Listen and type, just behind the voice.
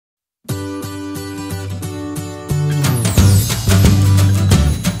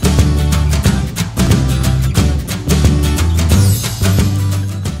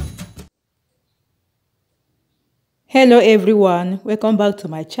Hello everyone, welcome back to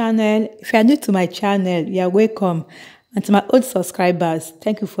my channel. If you are new to my channel, you are welcome, and to my old subscribers,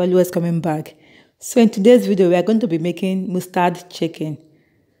 thank you for always coming back. So in today's video, we are going to be making mustard chicken.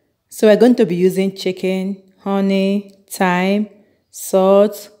 So we're going to be using chicken, honey, thyme,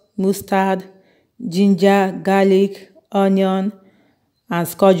 salt, mustard, ginger, garlic, onion, and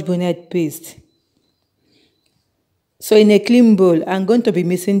Scotch bonnet paste. So in a clean bowl, I'm going to be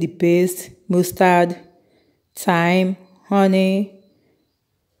mixing the paste, mustard, thyme, honey,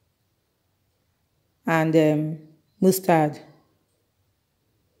 and mustard.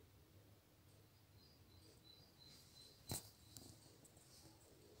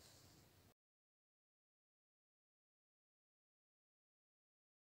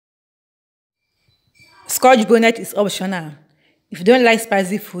 Scotch bonnet is optional. If you don't like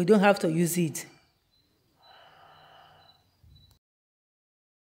spicy food, you don't have to use it.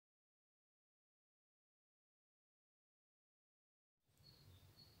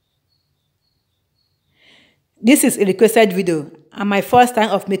 This is a requested video and my first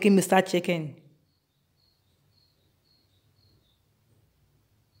time of making mustard chicken.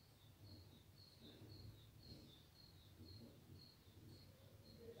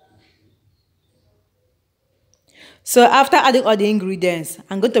 So after adding all the ingredients,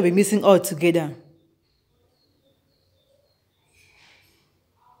 I'm going to be mixing all together.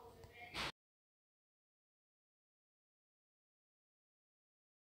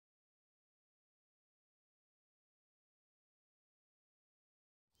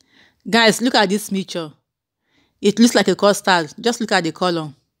 Guys, look at this mixture. It looks like a custard. Just look at the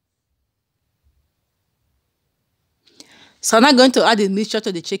color. So I'm now going to add the mixture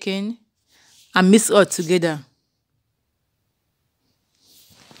to the chicken and mix all together.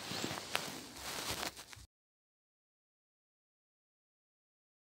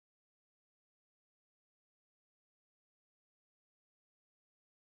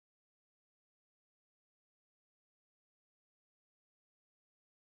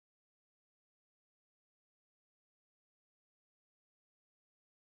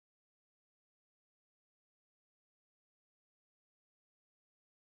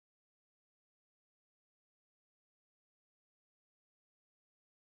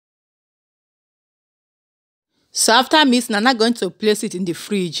 So after mixing, I'm now going to place it in the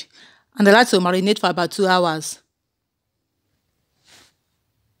fridge and allow it to marinate for about 2 hours.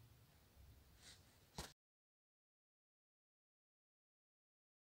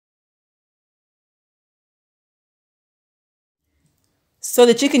 So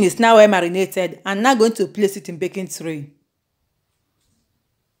the chicken is now well marinated. I'm now going to place it in baking tray.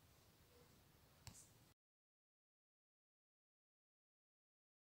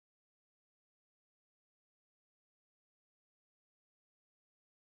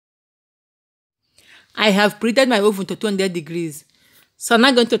 I have preheated my oven to 200 degrees. So I'm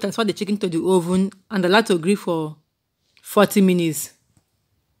now going to transfer the chicken to the oven and allow it to grill for 40 minutes.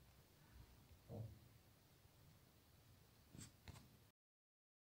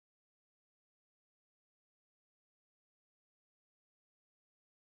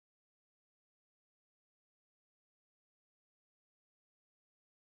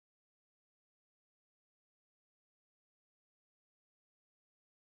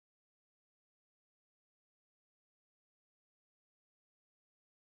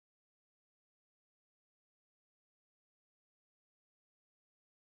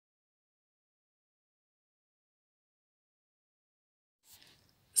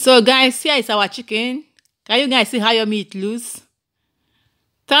 So guys, here is our chicken. Can you guys see how yummy it looks?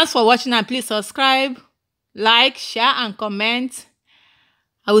 Thanks for watching and please subscribe, like, share and comment.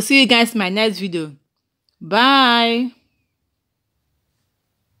 I will see you guys in my next video. Bye.